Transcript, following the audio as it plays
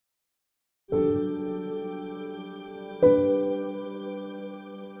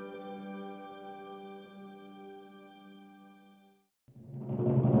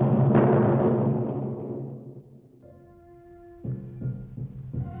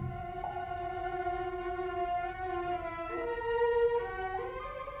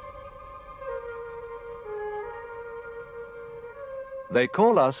They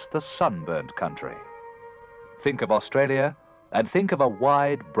call us the sunburnt country. Think of Australia and think of a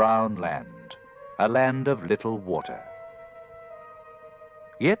wide brown land, a land of little water.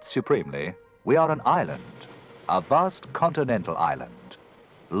 Yet supremely, we are an island, a vast continental island,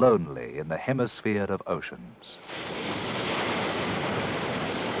 lonely in the hemisphere of oceans.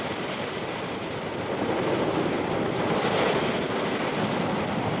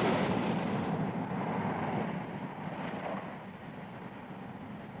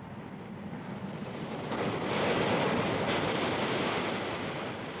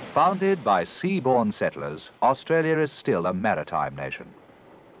 Founded by sea-born settlers, Australia is still a maritime nation.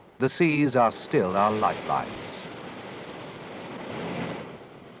 The seas are still our lifelines.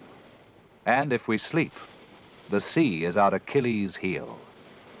 And if we sleep, the sea is our Achilles heel.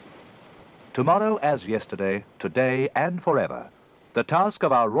 Tomorrow as yesterday, today and forever, the task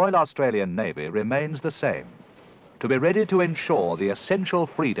of our Royal Australian Navy remains the same, to be ready to ensure the essential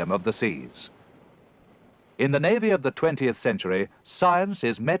freedom of the seas. In the Navy of the 20th century, science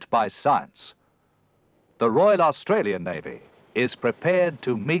is met by science. The Royal Australian Navy is prepared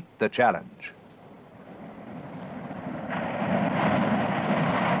to meet the challenge.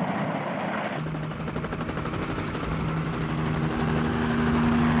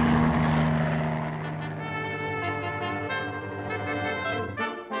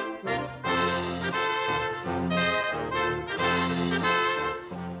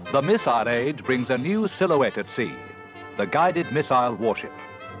 The missile age brings a new silhouette at sea, the guided missile warship.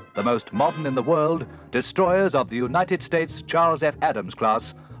 The most modern in the world, destroyers of the United States Charles F. Adams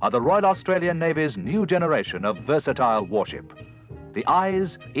class are the Royal Australian Navy's new generation of versatile warship. The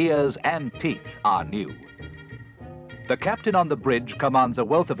eyes, ears, and teeth are new. The captain on the bridge commands a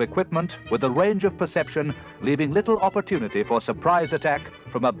wealth of equipment with a range of perception, leaving little opportunity for surprise attack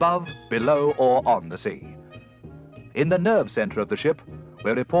from above, below, or on the sea. In the nerve center of the ship,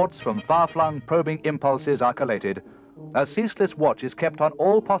 where reports from far-flung probing impulses are collated, a ceaseless watch is kept on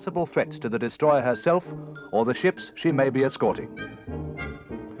all possible threats to the destroyer herself or the ships she may be escorting.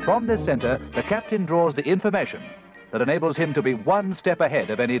 From this center, the captain draws the information that enables him to be one step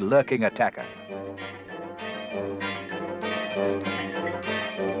ahead of any lurking attacker.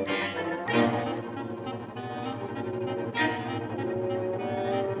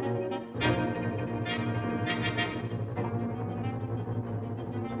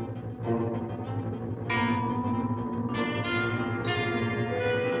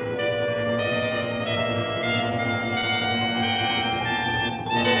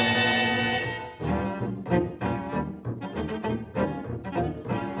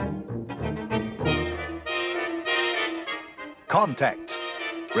 Contact.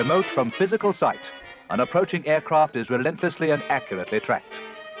 Remote from physical sight, an approaching aircraft is relentlessly and accurately tracked.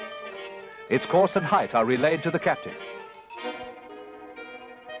 Its course and height are relayed to the captain.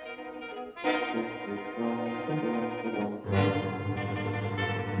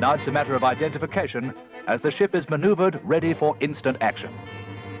 Now it's a matter of identification as the ship is maneuvered ready for instant action.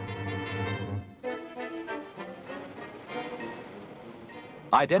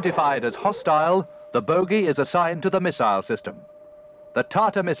 Identified as hostile, the bogey is assigned to the missile system. The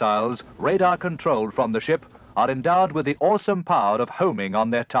Tartar missiles, radar-controlled from the ship, are endowed with the awesome power of homing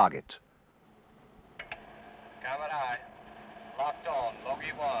on their target. Covered eye. Locked on.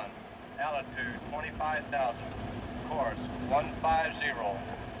 Bogey 1. Altitude 25,000. Course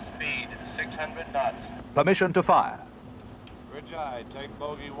 150. Speed 600 knots. Permission to fire. Bridge eye. Take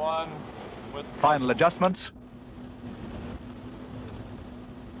bogey 1 with... Final adjustments.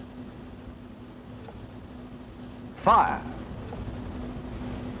 Fire.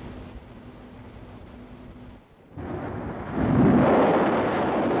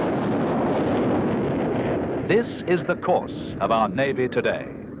 This is the course of our Navy today.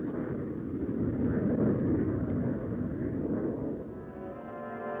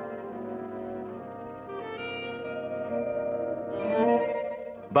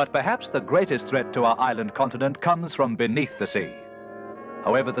 But perhaps the greatest threat to our island continent comes from beneath the sea.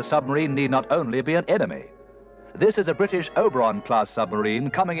 However, the submarine need not only be an enemy. This is a British Oberon-class submarine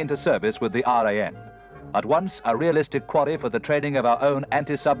coming into service with the RAN, at once a realistic quarry for the training of our own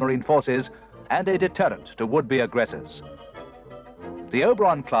anti-submarine forces and a deterrent to would-be aggressors. The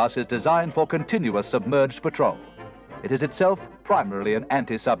Oberon class is designed for continuous submerged patrol. It is itself primarily an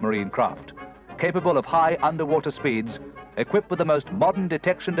anti-submarine craft, capable of high underwater speeds, equipped with the most modern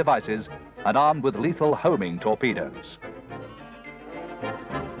detection devices, and armed with lethal homing torpedoes.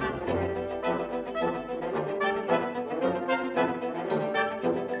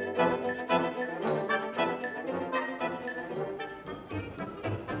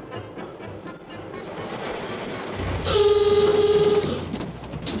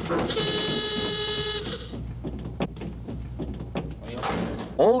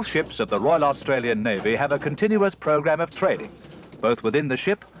 All ships of the Royal Australian Navy have a continuous program of training, both within the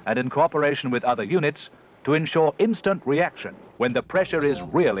ship and in cooperation with other units, to ensure instant reaction when the pressure is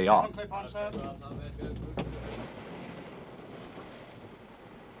really on. 55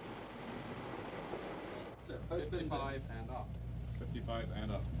 and up. 55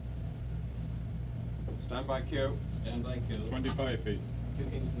 and up. Stand by Q. Stand by Q. 25 feet. 2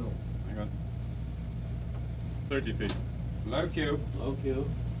 kings north. Hang on. 30 feet. Low Q. Low Q.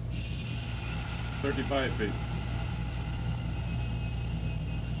 35 feet.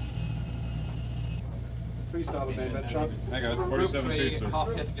 Three starboard main vent shot. Hang on. Group 47 3, feet, sir.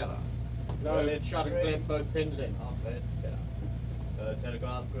 half head together. No, let's shut and clamp both pins in. Half head, yeah.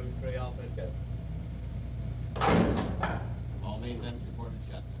 Telegraph group 3, half head, go. All main vents reported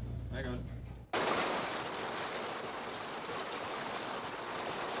shut. Hang on.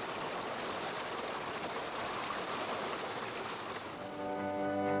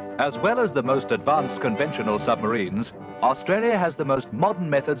 As well as the most advanced conventional submarines, Australia has the most modern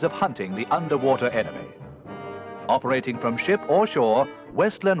methods of hunting the underwater enemy. Operating from ship or shore,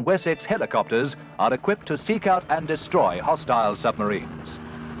 Westland Wessex helicopters are equipped to seek out and destroy hostile submarines.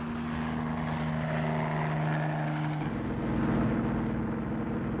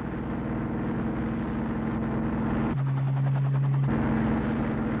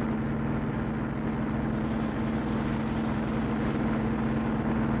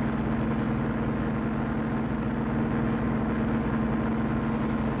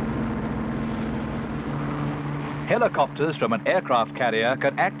 Helicopters from an aircraft carrier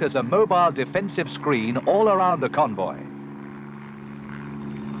can act as a mobile defensive screen all around a convoy.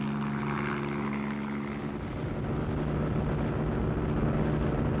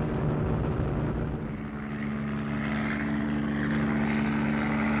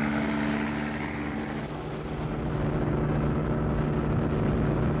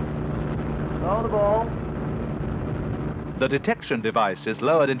 Roll the ball. The detection device is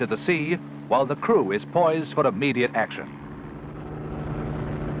lowered into the sea while the crew is poised for immediate action.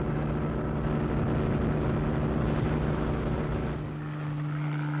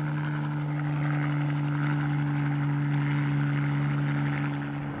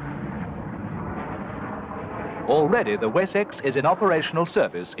 Already the Wessex is in operational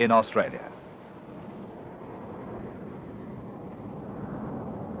service in Australia.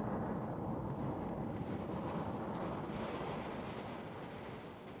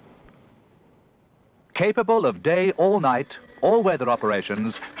 Capable of day or night, all-weather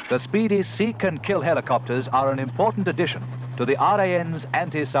operations, the speedy seek and kill helicopters are an important addition to the RAN's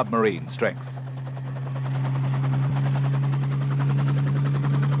anti-submarine strength.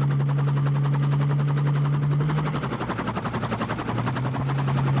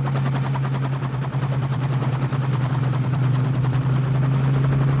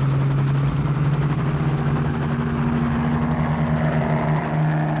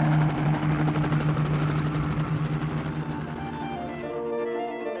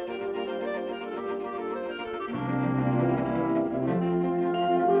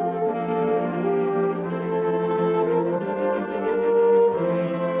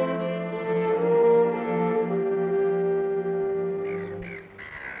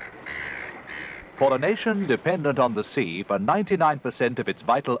 For a nation dependent on the sea for 99% of its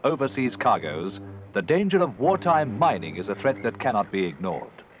vital overseas cargoes, the danger of wartime mining is a threat that cannot be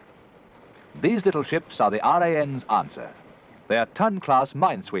ignored. These little ships are the RAN's answer. They are ton-class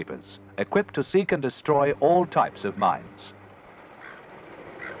minesweepers, equipped to seek and destroy all types of mines.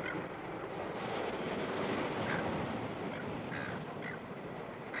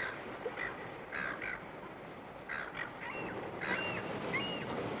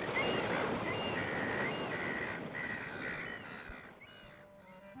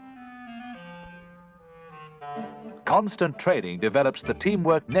 Constant training develops the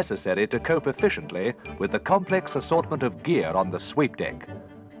teamwork necessary to cope efficiently with the complex assortment of gear on the sweep deck.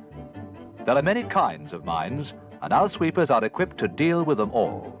 There are many kinds of mines, and our sweepers are equipped to deal with them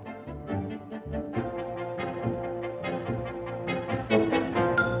all.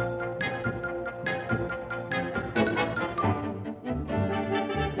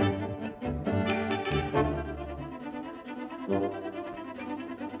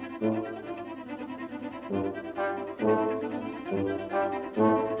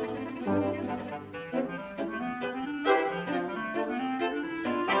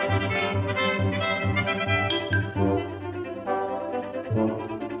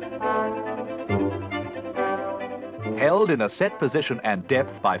 Held in a set position and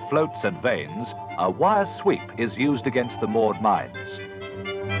depth by floats and vanes, a wire sweep is used against the moored mines.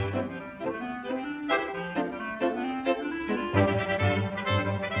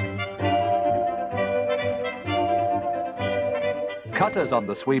 cutters on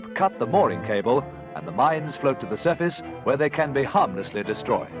the sweep cut the mooring cable, and the mines float to the surface where they can be harmlessly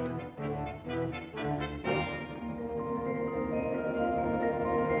destroyed.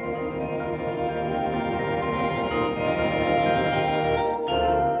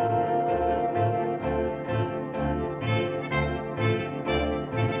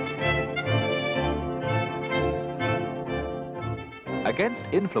 Against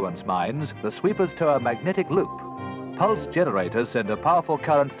influence mines, the sweepers tow a magnetic loop. Pulse generators send a powerful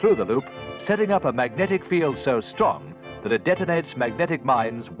current through the loop, setting up a magnetic field so strong that it detonates magnetic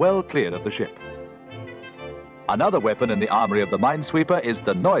mines well clear of the ship. Another weapon in the armory of the minesweeper is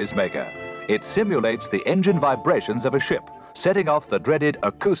the noisemaker. It simulates the engine vibrations of a ship, setting off the dreaded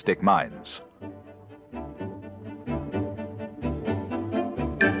acoustic mines.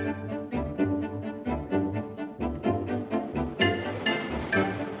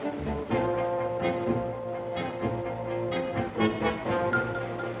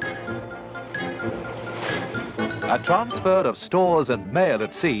 A transfer of stores and mail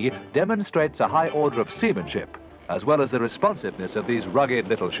at sea demonstrates a high order of seamanship, as well as the responsiveness of these rugged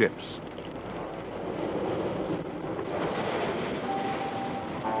little ships.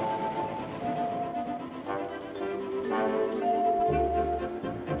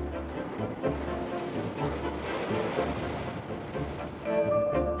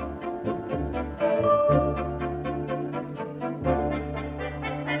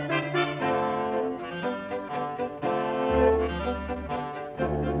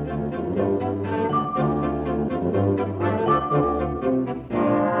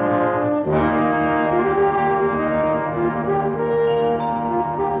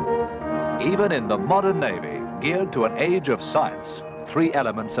 Even in the modern Navy, geared to an age of science, three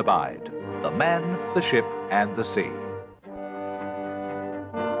elements abide: the man, the ship, and the sea.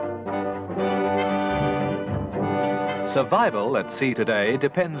 Survival at sea today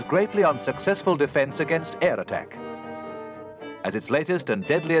depends greatly on successful defense against air attack. As its latest and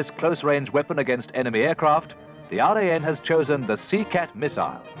deadliest close-range weapon against enemy aircraft, the RAN has chosen the Seacat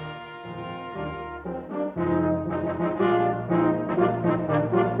missile.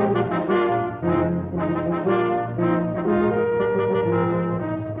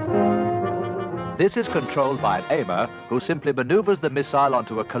 This is controlled by an aimer who simply maneuvers the missile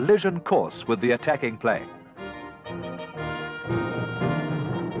onto a collision course with the attacking plane.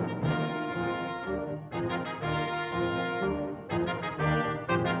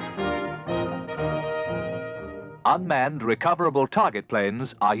 Unmanned recoverable target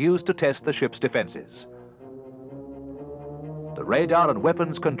planes are used to test the ship's defenses. The radar and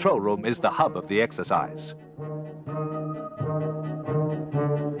weapons control room is the hub of the exercise.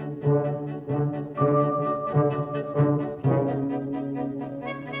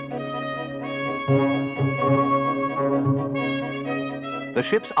 The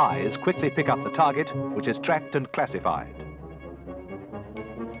ship's eyes quickly pick up the target, which is tracked and classified.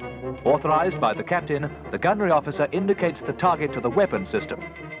 Authorized by the captain, the gunnery officer indicates the target to the weapon system.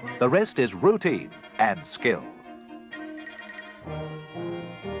 The rest is routine and skill.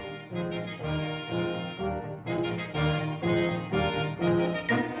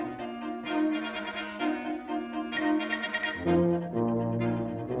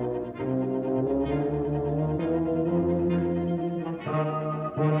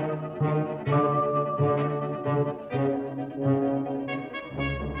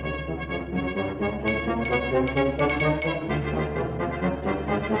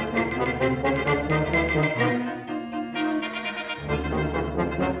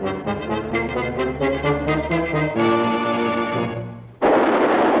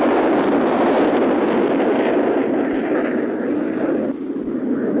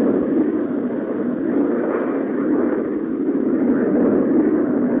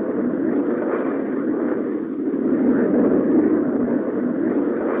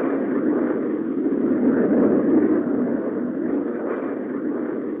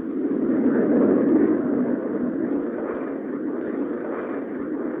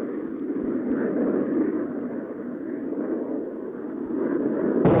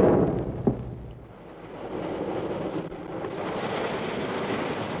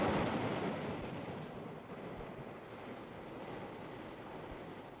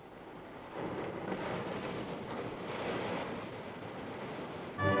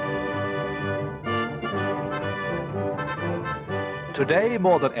 Today,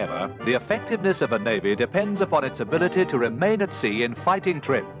 more than ever, the effectiveness of a navy depends upon its ability to remain at sea in fighting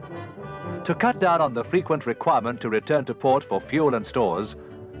trim. To cut down on the frequent requirement to return to port for fuel and stores,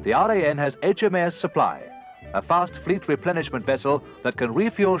 the RAN has HMAS Supply, a fast fleet replenishment vessel that can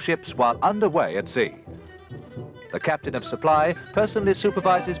refuel ships while underway at sea. The captain of supply personally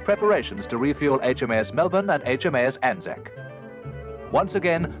supervises preparations to refuel HMAS Melbourne and HMAS Anzac. Once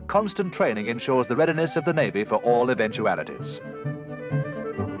again, constant training ensures the readiness of the Navy for all eventualities.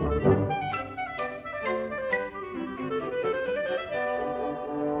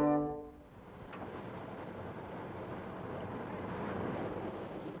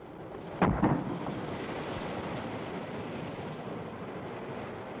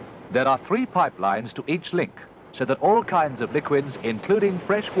 There are 3 pipelines to each link, so that all kinds of liquids, including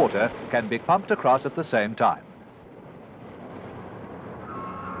fresh water, can be pumped across at the same time.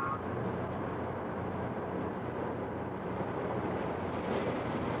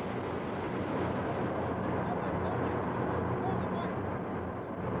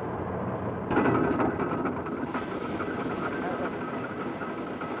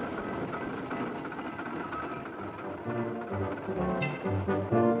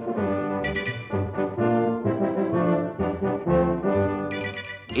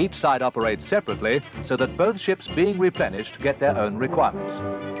 Each side operates separately so that both ships being replenished get their own requirements.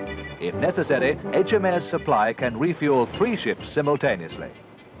 If necessary, HMAS Supply can refuel 3 ships simultaneously.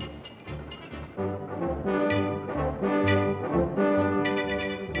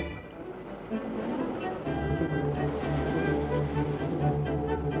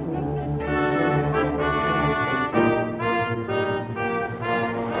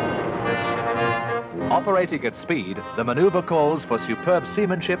 Operating at speed, the maneuver calls for superb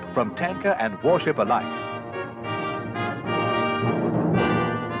seamanship from tanker and warship alike.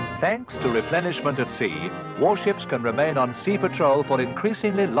 Thanks to replenishment at sea, warships can remain on sea patrol for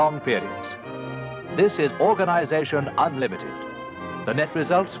increasingly long periods. This is Organization Unlimited. The net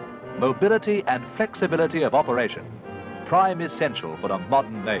result? Mobility and flexibility of operation, prime essential for a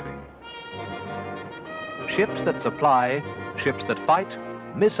modern Navy. Ships that supply, ships that fight,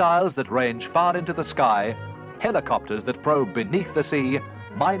 missiles that range far into the sky, helicopters that probe beneath the sea,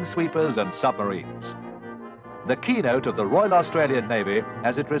 minesweepers and submarines. The keynote of the Royal Australian Navy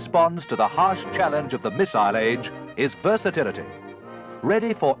as it responds to the harsh challenge of the missile age is versatility.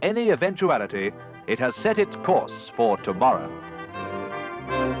 Ready for any eventuality, it has set its course for tomorrow.